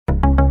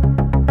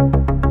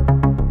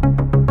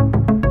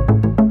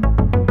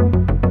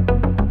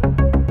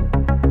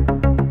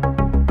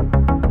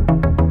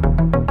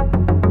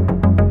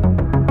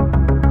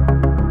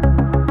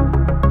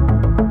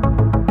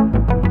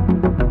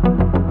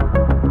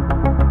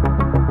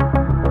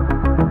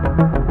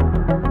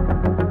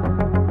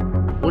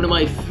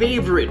my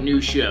favorite new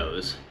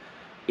shows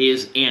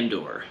is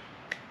Andor.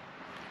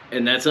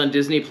 And that's on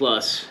Disney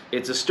Plus.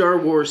 It's a Star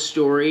Wars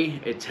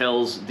story. It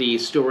tells the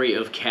story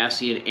of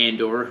Cassian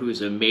Andor,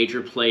 who's a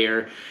major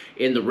player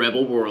in the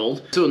Rebel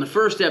world. So in the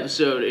first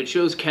episode, it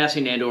shows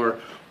Cassian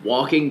Andor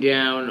walking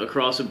down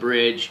across a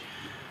bridge,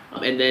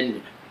 and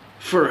then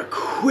for a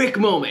quick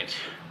moment,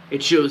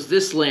 it shows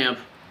this lamp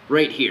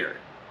right here.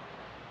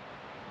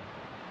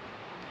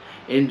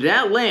 And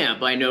that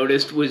lamp, I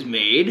noticed, was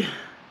made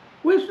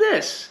with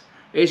this.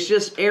 It's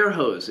just air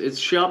hose. It's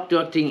shop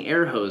ducting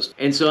air hose.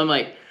 And so I'm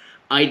like,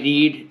 I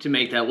need to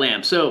make that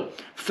lamp. So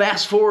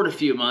fast forward a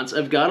few months,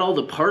 I've got all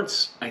the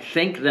parts I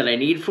think that I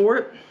need for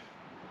it,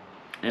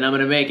 and I'm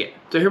gonna make it.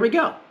 So here we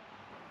go.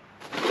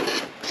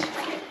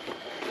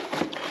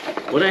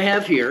 What I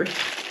have here,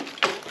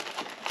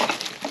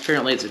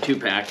 apparently it's a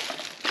 2-pack.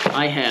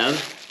 I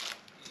have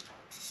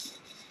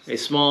a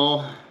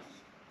small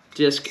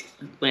disc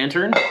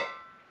lantern,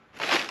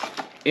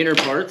 inner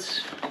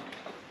parts.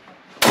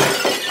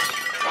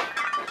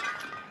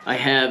 I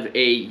have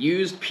a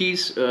used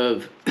piece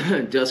of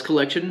dust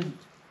collection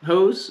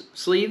hose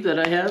sleeve that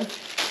I have,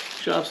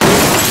 shop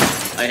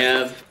sleeve. I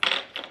have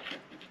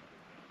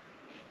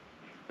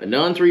a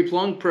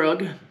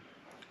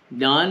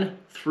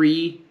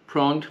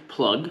non-3-pronged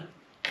plug,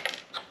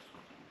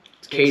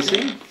 it's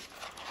casing.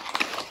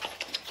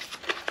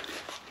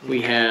 We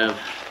have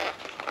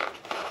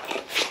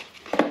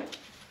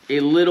a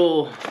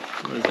little,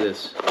 what is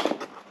this?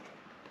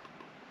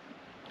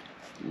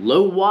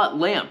 Low watt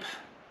lamp.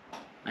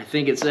 I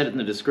think it said in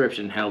the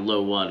description how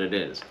low watt it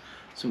is.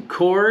 Some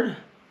cord.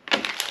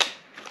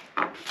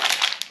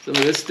 Some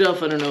of this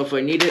stuff, I don't know if I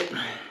need it.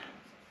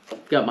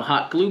 Got my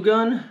hot glue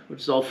gun,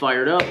 which is all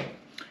fired up.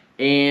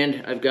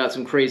 And I've got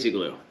some crazy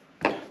glue.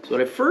 So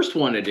what I first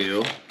want to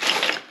do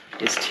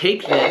is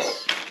take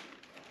this,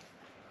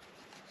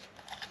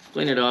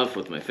 clean it off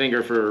with my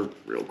finger for a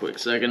real quick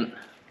second.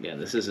 Again,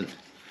 this isn't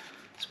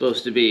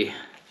supposed to be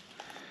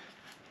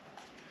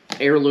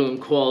heirloom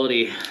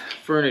quality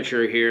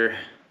furniture here.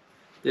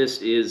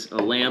 This is a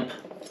lamp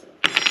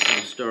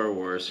from Star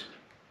Wars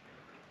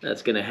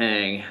that's gonna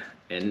hang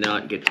and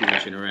not get too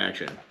much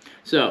interaction.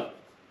 So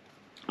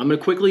I'm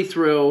gonna quickly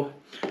throw,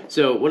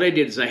 so what I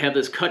did is I have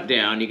this cut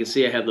down. You can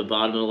see I have the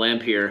bottom of the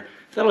lamp here.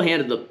 That'll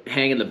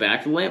hang in the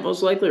back of the lamp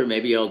most likely, or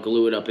maybe I'll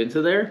glue it up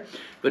into there.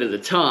 But at the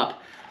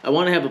top, I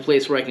wanna have a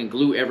place where I can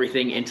glue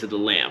everything into the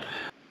lamp.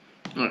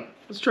 All right,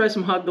 let's try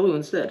some hot glue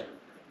instead.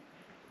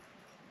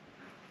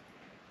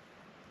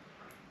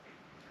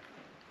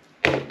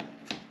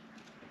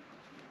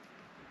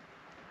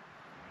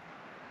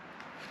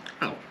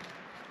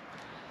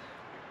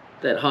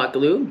 That hot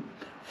glue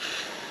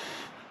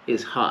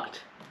is hot.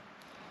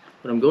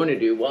 What I'm going to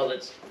do while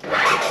it's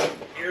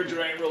air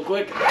drying real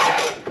quick,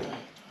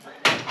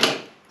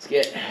 let's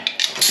get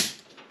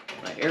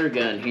my air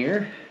gun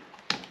here.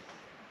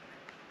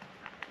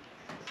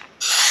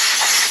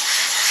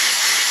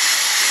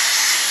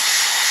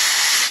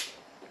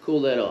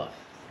 Cool that off.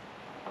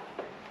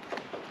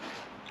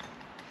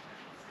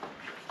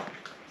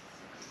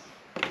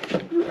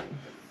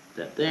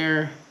 That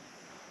there.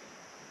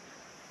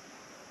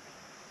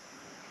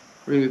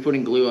 We're going to be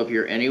putting glue up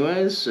here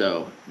anyways,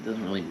 so it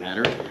doesn't really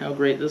matter how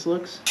great this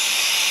looks.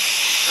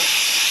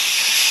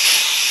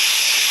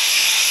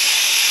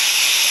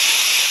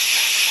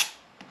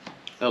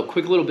 Oh,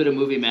 quick little bit of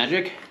movie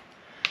magic.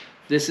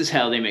 This is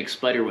how they make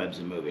spider webs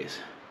in movies.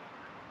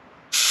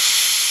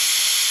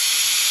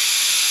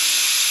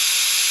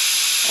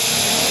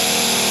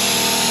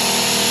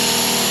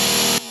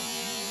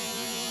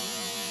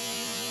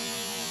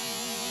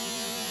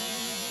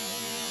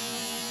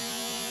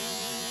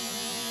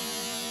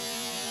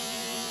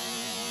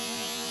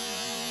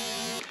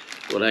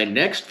 What I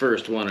next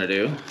first want to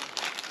do,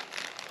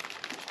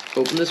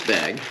 open this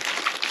bag.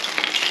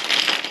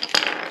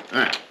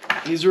 Alright,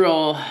 these are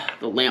all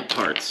the lamp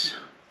parts.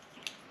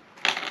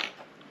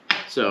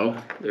 So,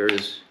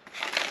 there's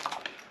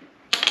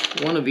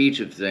one of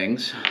each of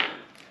things.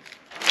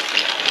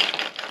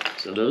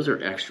 So those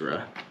are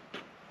extra.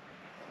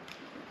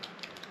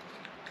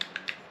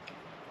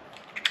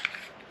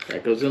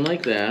 That goes in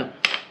like that.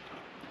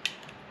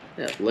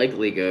 That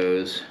likely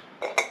goes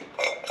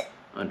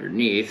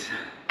underneath.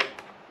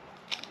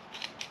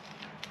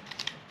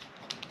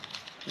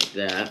 Like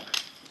that.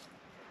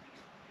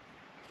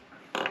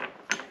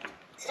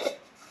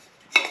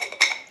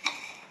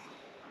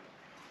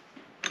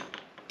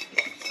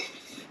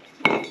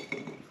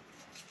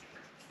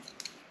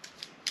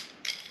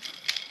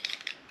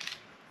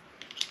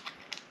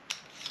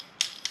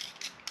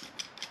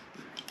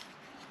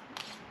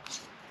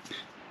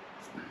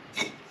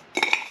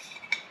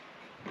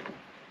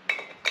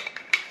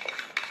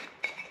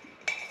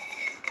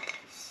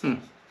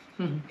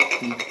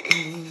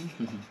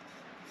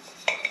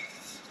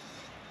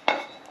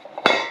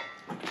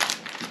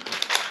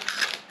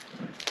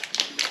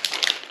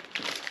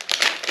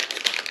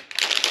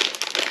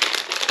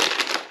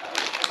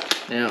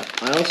 Now,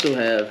 I also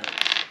have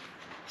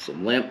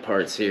some lamp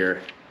parts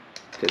here,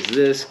 because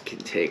this can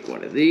take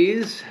one of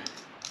these,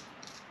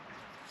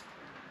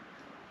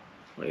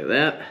 Look at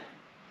that.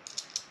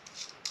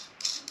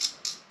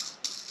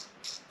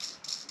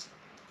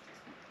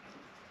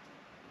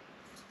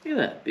 Look at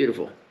that,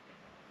 beautiful.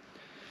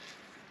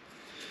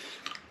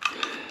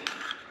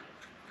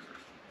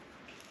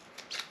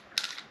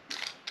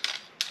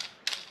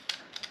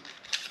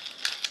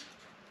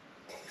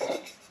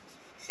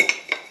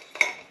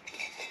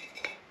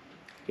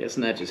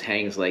 Guessing that just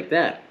hangs like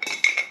that.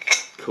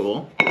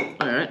 Cool.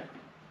 All right.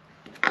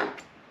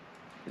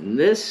 And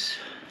this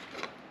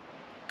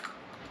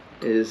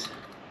is,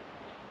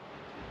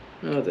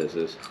 I don't know what this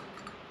is.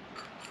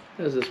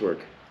 How does this work?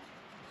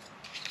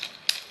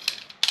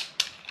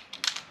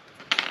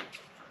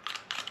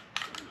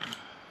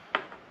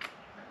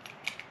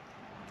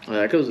 Oh,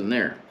 that goes in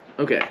there.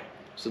 Okay.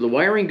 So the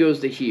wiring goes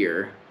to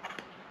here.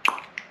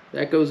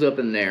 That goes up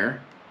in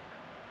there.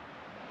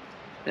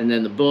 And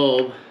then the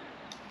bulb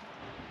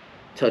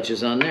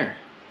touches on there.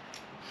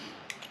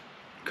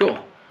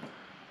 Cool.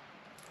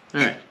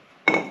 Alright.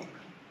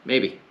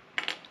 Maybe.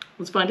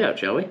 Let's find out,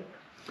 shall we?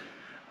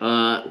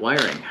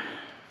 Wiring.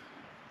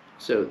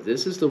 So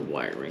this is the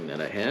wiring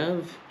that I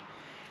have.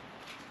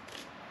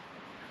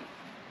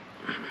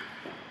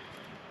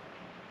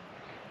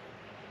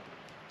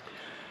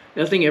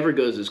 Nothing ever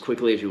goes as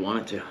quickly as you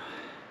want it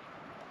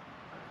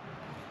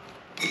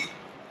to.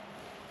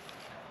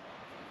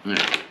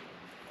 Alright.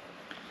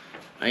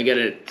 I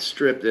gotta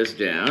strip this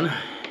down.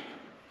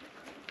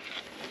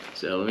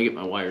 So let me get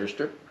my wire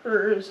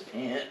strippers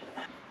and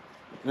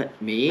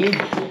let me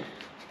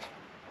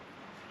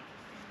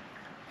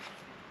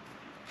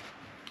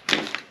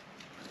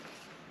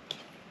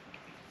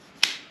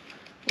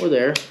or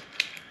there.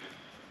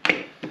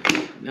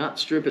 Not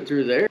strip it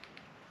through there.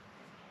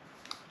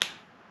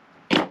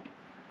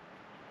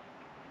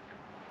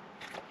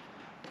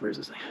 Where's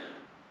this thing?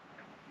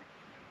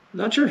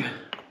 Not sure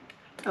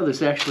how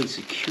this actually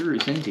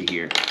secures into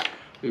here.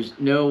 There's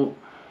no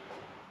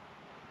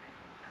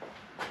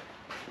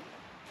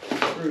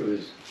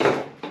screws.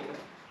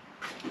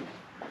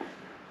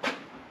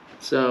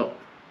 So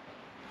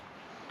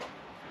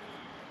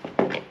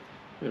I'm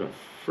gonna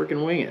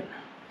frickin' wing it.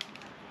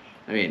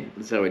 I mean,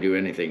 that's how I do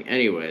anything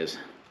anyways.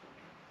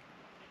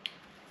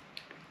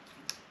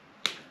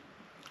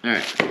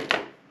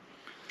 Alright.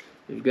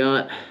 We've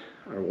got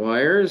our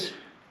wires.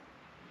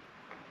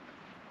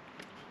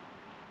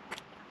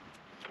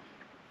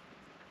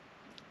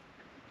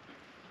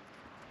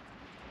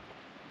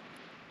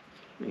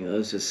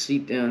 Let's just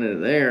seat down into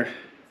there.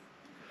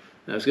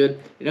 That's good.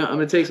 You know, I'm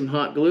going to take some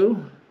hot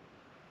glue,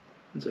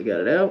 once I got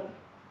it out,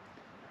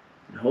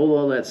 and hold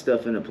all that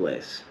stuff into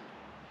place.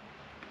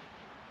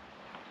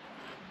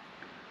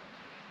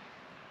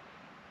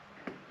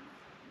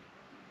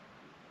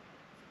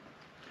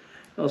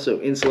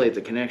 Also insulate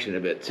the connection a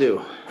bit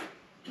too.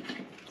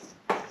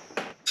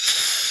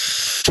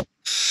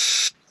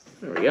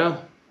 There we go.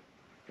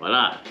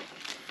 Voila.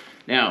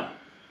 Now,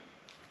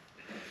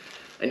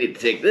 I need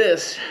to take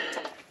this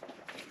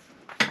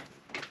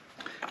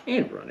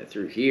and run it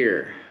through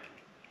here.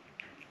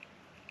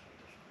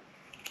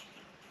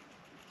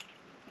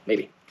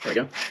 Maybe. There we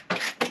go.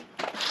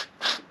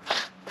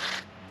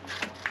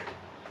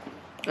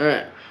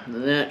 Alright,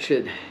 and that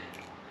should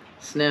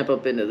snap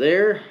up into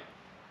there.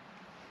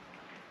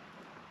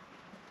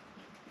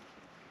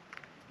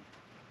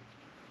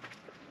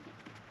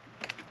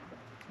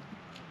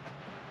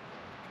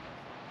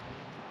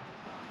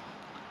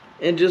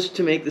 And just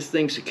to make this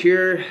thing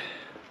secure,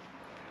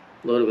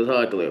 load it with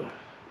hot glue.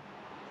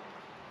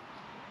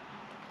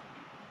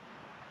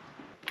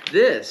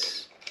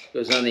 This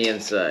goes on the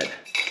inside,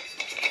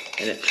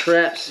 and it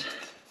traps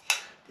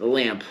the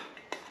lamp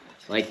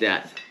like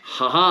that.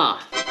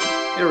 Haha!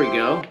 There we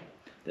go.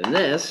 Then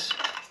this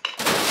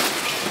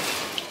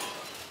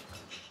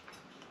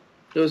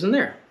goes in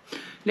there.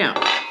 Now,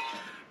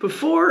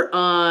 before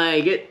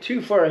I get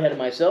too far ahead of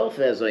myself,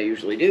 as I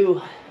usually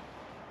do,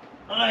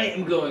 I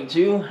am going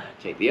to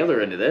take the other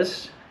end of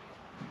this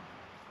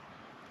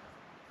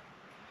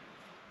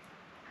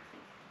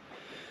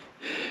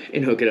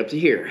and hook it up to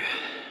here.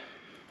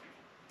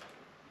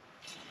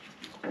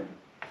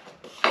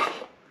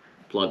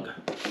 Plug.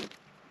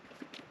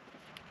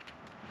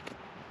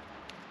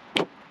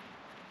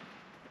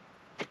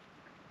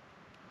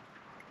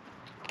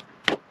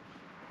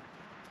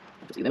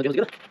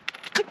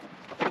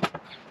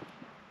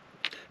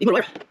 Need more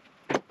wire.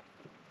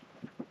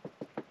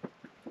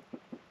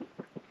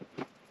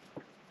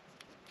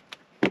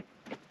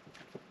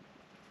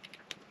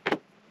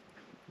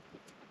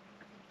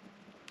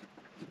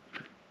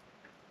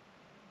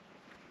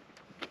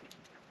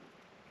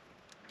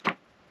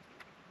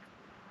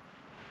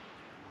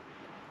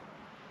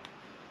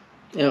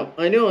 Now,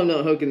 I know I'm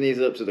not hooking these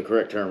up to the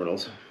correct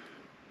terminals,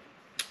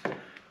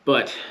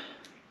 but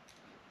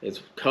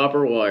it's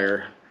copper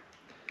wire.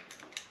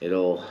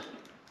 It'll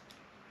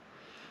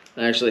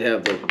actually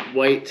have the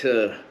white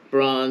to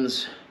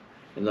bronze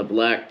and the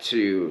black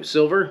to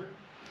silver,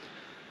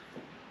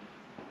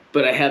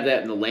 but I have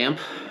that in the lamp,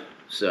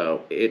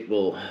 so it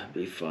will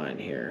be fine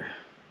here.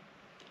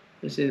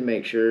 Just need to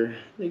make sure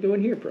they go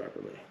in here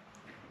properly.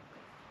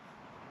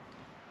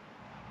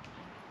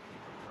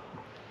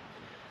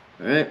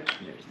 All right,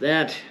 there's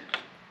that.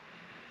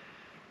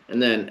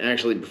 And then,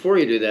 actually, before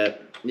you do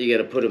that, you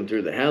got to put them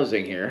through the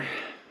housing here.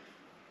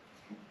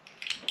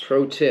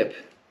 Pro tip.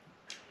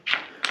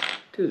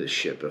 Do this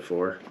shit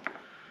before.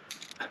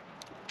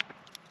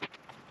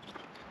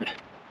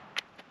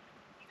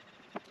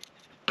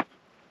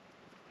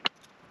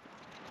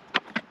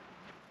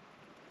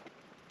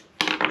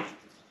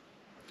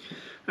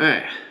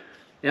 Alright,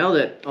 now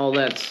that all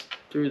that's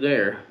through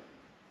there,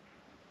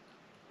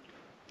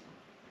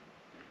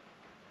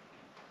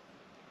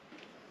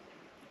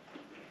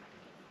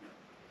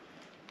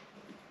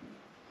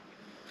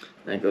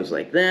 that goes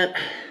like that.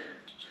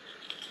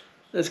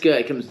 This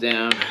guy comes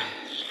down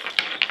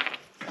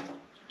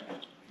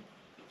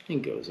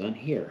and goes on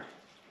here.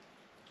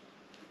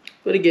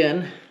 But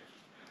again,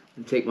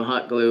 I take my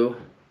hot glue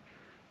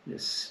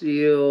and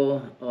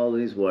seal all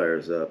these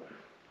wires up.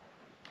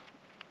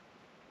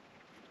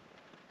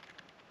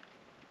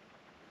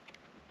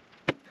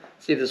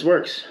 See if this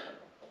works.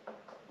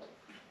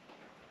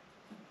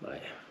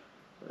 Bye.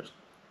 First.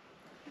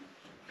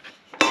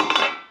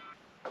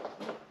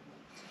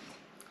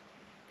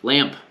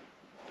 Lamp.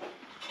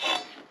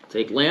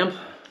 Take lamp,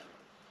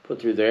 put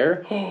through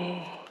there.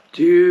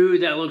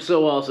 Dude, that looks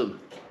so awesome.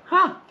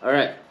 Huh. All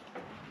right.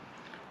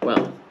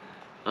 Well,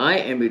 I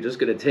am just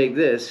gonna take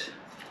this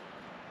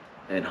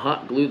and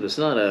hot glue the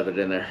snot out of it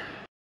in there.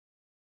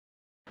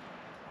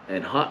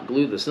 And hot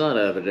glue the snot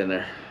out of it in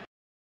there.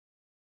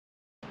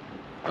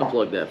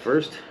 Unplug that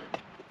first.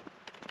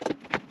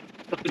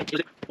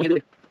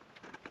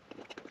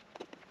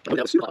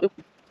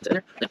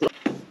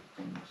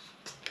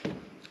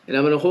 And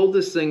I'm going to hold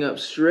this thing up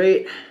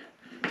straight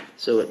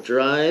so it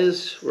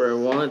dries where I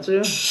want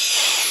it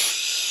to.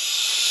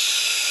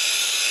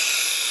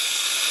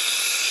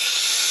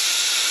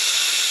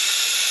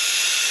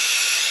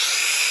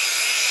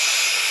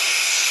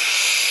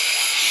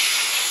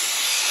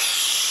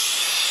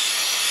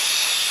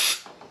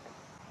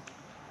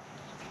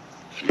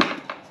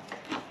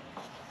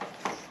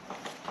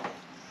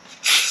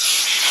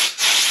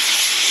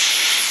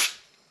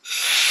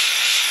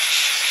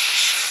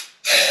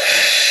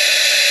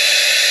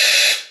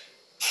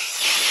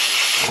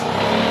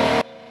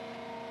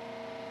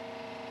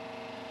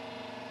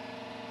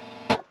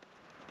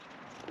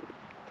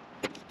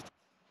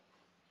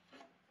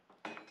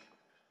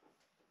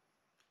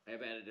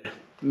 I've added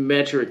a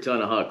metric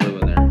ton of hot glue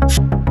in there.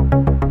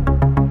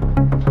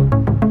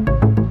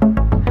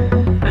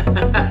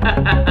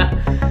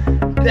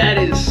 That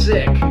is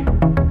sick.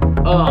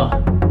 Oh,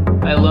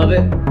 I love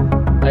it.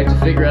 I have to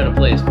figure out a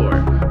place for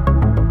it.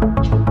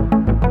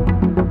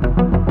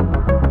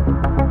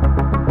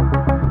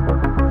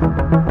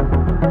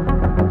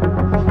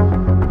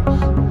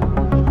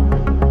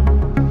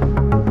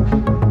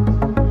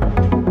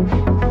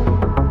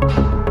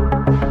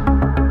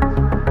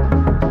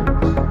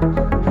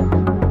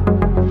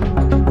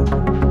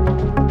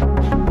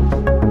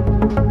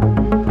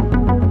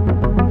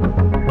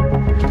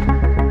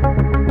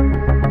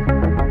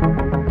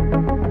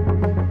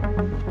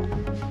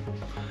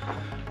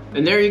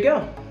 And there you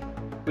go.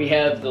 We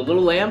have the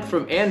little lamp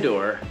from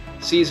Andor,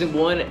 Season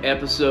 1,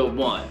 Episode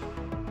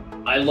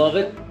 1. I love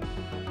it.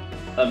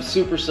 I'm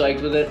super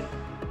psyched with it.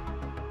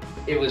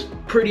 It was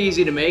pretty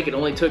easy to make. It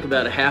only took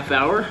about a half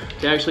hour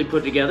to actually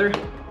put together.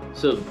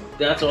 So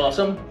that's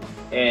awesome.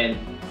 And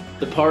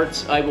the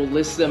parts, I will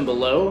list them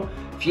below.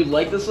 If you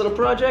like this little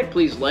project,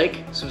 please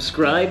like,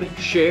 subscribe,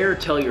 share,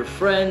 tell your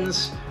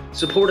friends.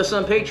 Support us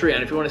on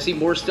Patreon if you want to see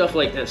more stuff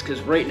like this, because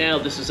right now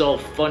this is all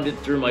funded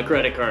through my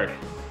credit card.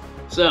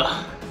 So,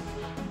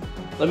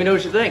 let me know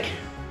what you think.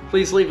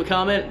 Please leave a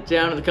comment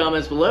down in the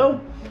comments below.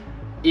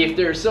 If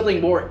there's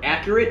something more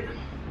accurate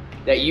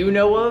that you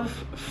know of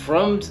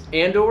from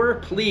Andor,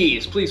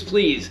 please, please,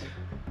 please,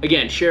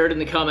 again, share it in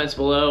the comments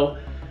below.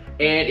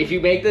 And if you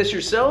make this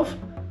yourself,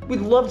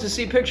 we'd love to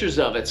see pictures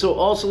of it. So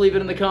also leave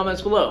it in the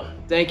comments below.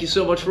 Thank you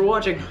so much for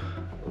watching.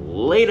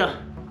 Later.